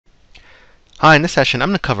Hi, in this session I'm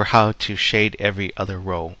going to cover how to shade every other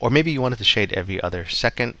row, or maybe you wanted to shade every other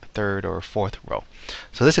second, third, or fourth row.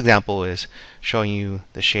 So this example is showing you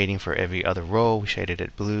the shading for every other row. We shaded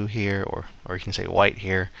it blue here, or you can say white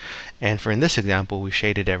here. And for in this example, we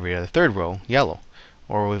shaded every other third row yellow.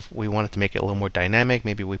 Or if we wanted to make it a little more dynamic,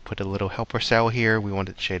 maybe we put a little helper cell here. We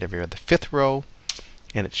wanted to shade every other fifth row,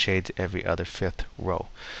 and it shades every other fifth row.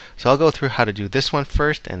 So I'll go through how to do this one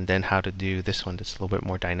first, and then how to do this one that's a little bit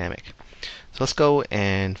more dynamic. So let's go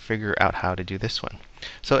and figure out how to do this one.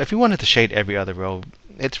 So if you wanted to shade every other row,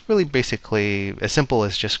 it's really basically as simple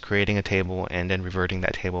as just creating a table and then reverting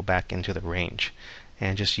that table back into the range,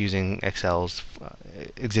 and just using Excel's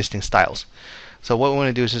existing styles. So what we want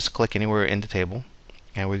to do is just click anywhere in the table,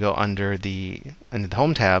 and we go under the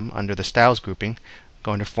Home tab, under the Styles grouping,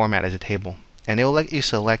 go under Format as a Table, and it will let you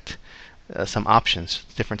select some options,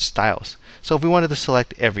 different styles. So if we wanted to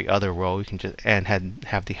select every other row, we can just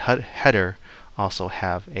have the header also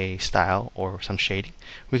have a style or some shading.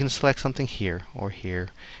 We can select something here or here,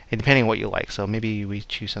 and depending on what you like. So maybe we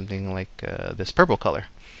choose something like this purple color,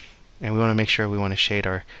 and we want to make sure we want to shade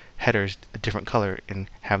our headers a different color and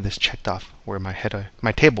have this checked off where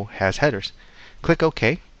my table has headers. Click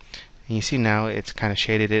OK, and you see now it's kind of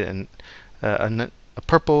shaded it in a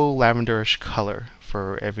purple lavenderish color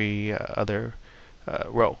for every other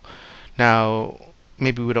row. Now,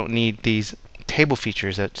 maybe we don't need these table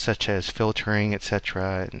features such as filtering,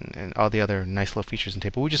 etc., and all the other nice little features in the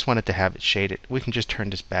table. We just wanted to have it shaded. We can just turn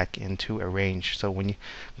this back into a range. So when you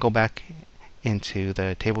go back into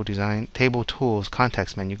the table tools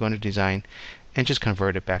context menu, go into design and just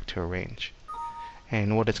convert it back to a range.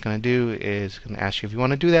 And what it's going to do is going to ask you if you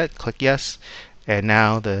want to do that. Click yes, and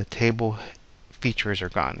now the table features are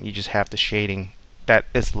gone. You just have the shading that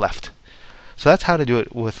is left. So that's how to do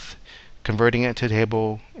it with converting it to a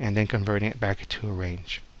table and then converting it back to a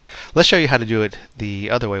range. Let's show you how to do it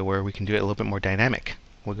the other way, where we can do it a little bit more dynamic.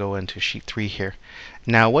 We'll go into sheet 3 here.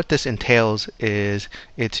 Now what this entails is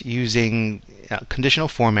it's using conditional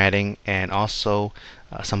formatting and also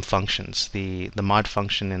some functions, the mod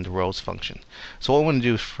function and the rows function. So what we want to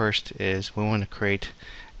do first is we want to create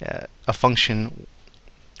a function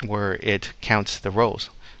where it counts the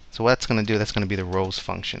rows. So what that's going to do, that's going to be the rows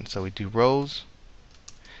function. So we do rows,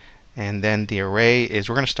 and then the array is,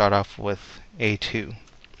 we're going to start off with A2.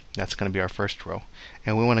 That's going to be our first row,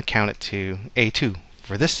 and we want to count it to A2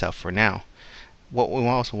 for this cell for now. What we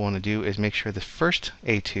also want to do is make sure the first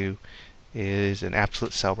A2 is an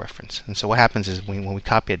absolute cell reference. And so what happens is when we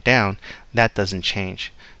copy it down, that doesn't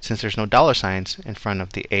change. Since there's no dollar signs in front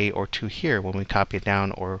of the A or 2 here, when we copy it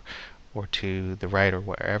down or to the right or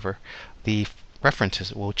wherever, the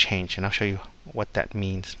references will change, and I'll show you what that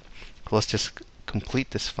means. So let's just complete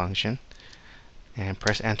this function and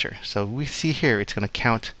press enter. So we see here it's going to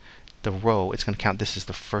count the row. It's going to count this is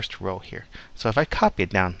the first row here. So if I copy it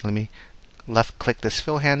down, let me left click this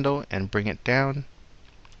fill handle and bring it down.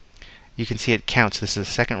 You can see it counts. This is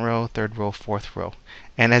the second row, third row, fourth row.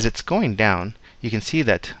 And as it's going down, you can see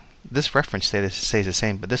that this reference stays the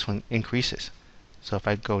same, but this one increases. So if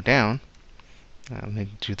I go down, let me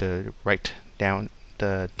do the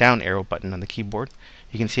down arrow button on the keyboard.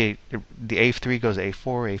 You can see the A3 goes to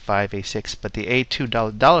A4, A5, A6, but the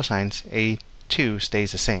A2 dollar signs, A2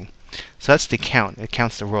 stays the same. So that's the count. It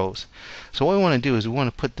counts the rows. So what we want to do is we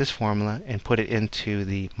want to put this formula and put it into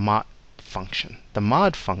the mod function. The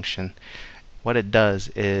mod function, what it does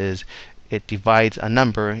is it divides a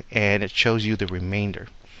number and it shows you the remainder.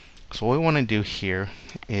 So what we want to do here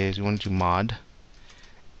is we want to do mod,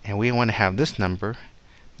 and we want to have this number.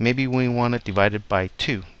 Maybe we want it divided by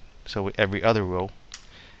 2, so every other row.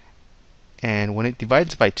 And when it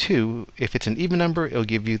divides by 2, if it's an even number, it'll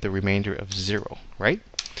give you the remainder of 0, right?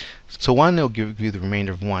 So 1, it'll give you the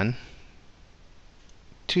remainder of 1.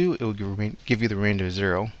 2, it will give you the remainder of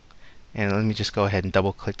 0. And let me just go ahead and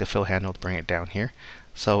double click the fill handle to bring it down here.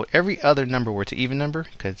 So every other number where it's an even number,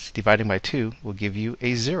 because dividing by 2 will give you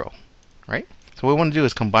a 0, right? So what we want to do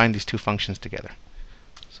is combine these two functions together.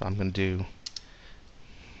 So I'm going to do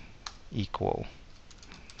equal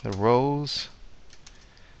the rows,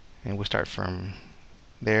 and we'll start from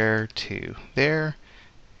there to there,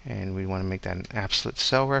 and we want to make that an absolute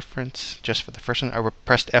cell reference just for the first one. I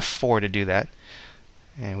pressed F4 to do that,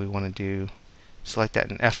 and we want to select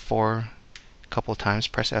that in F4 a couple of times.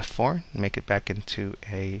 Press F4 and make it back into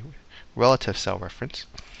a relative cell reference.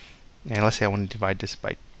 And let's say I want to divide this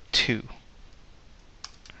by 2.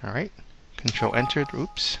 Alright, Control Enter.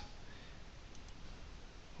 Oops.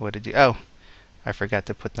 What did you? Oh, I forgot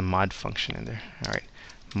to put the mod function in there. Alright,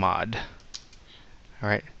 mod.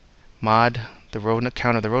 Alright, mod, the row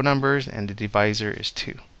count of the row numbers, and the divisor is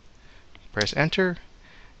 2. Press enter,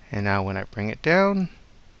 and now when I bring it down,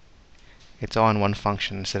 it's all in one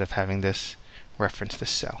function instead of having this reference this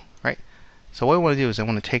cell, right? So what I want to do is I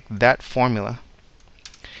want to take that formula,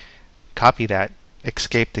 copy that,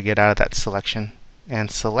 escape to get out of that selection, and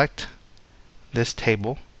select this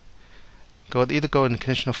table. Either go in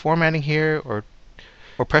conditional formatting here, or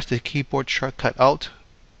press the keyboard shortcut Alt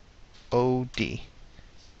OD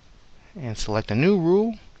and select a new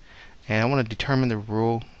rule, and I want to determine the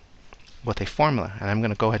rule with a formula, and I'm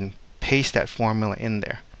going to go ahead and paste that formula in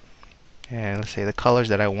there. And let's say the colors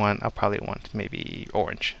that I want, I'll probably want maybe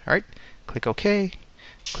orange. Alright, click OK,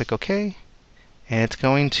 and it's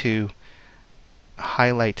going to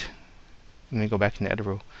highlight. Let me go back to the edit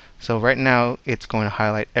row. So right now it's going to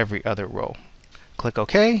highlight every other row. Click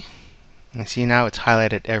OK, and see now it's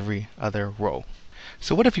highlighted every other row.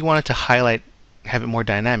 So what if you wanted to highlight, have it more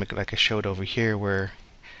dynamic, like I showed over here, where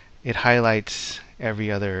it highlights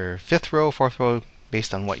every other fifth row, fourth row,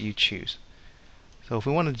 based on what you choose. So if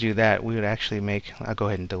we want to do that, we would actually make, I'll go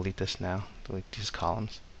ahead and delete this now, delete these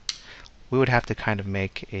columns. We would have to kind of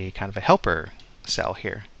make a helper cell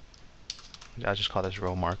here. I'll just call this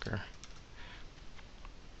row marker.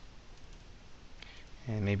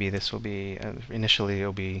 And maybe this will be, initially it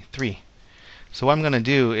will be 3. So what I'm going to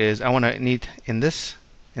do is I want to need, in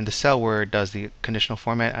the cell where it does the conditional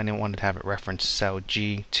format, I want to have it reference cell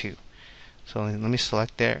G2. So let me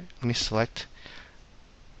select there, let me select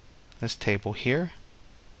this table here,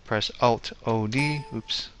 press Alt OD,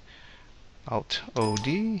 Alt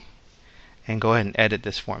OD, and go ahead and edit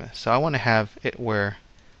this formula. So I want to have it where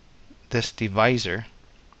this divisor,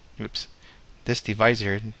 this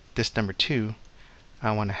number 2,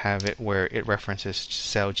 I want to have it where it references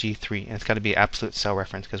cell G3, and it's got to be absolute cell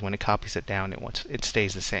reference because when it copies it down, it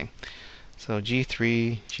stays the same. So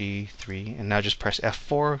G3, and now just press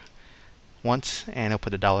F4 once, and it'll put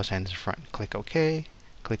the dollar signs in front. Click OK,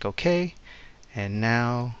 and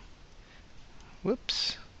now,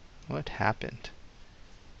 whoops, what happened?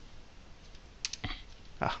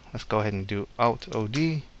 Let's go ahead and do Alt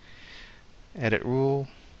OD, edit rule,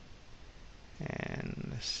 and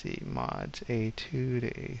let's see, mods A2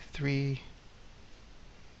 to A3.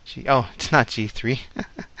 Oh, it's not G3,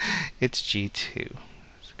 it's G2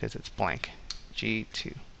 because it's blank.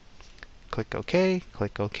 G2. Click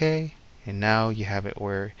OK, and now you have it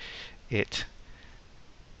where it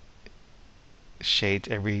shades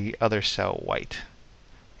every other cell white.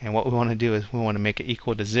 And what we want to do is we want to make it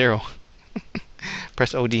equal to 0.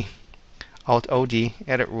 Press OD, Alt OD,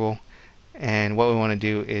 edit rule, and what we want to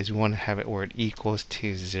do is we want to have it where it equals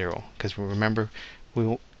to 0. Because remember,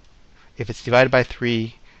 if it's divided by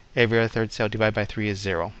 3, every other third cell divided by 3 is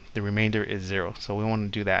 0. The remainder is 0. So we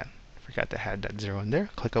want to do that. Forgot to add that 0 in there.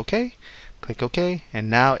 Click OK, and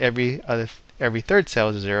now every third cell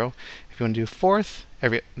is 0. If you want to do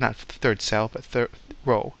not third cell, but third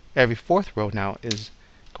row, every fourth row now is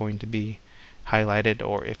going to be highlighted,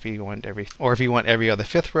 or if you want every other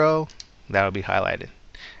fifth row, that will be highlighted.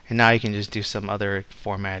 And now you can just do some other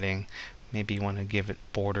formatting. Maybe you want to give it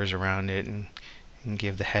borders around it, and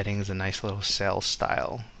give the headings a nice little cell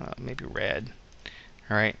style, maybe red.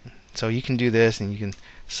 Alright, so you can do this, and you can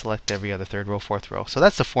select every other third row, fourth row. So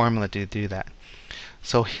that's the formula to do that.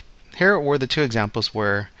 So here were the two examples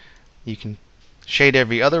where you can shade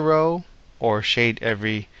every other row, or shade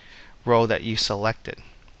every row that you selected.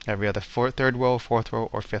 Every other third row, fourth row,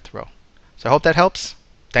 or fifth row. So I hope that helps.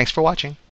 Thanks for watching.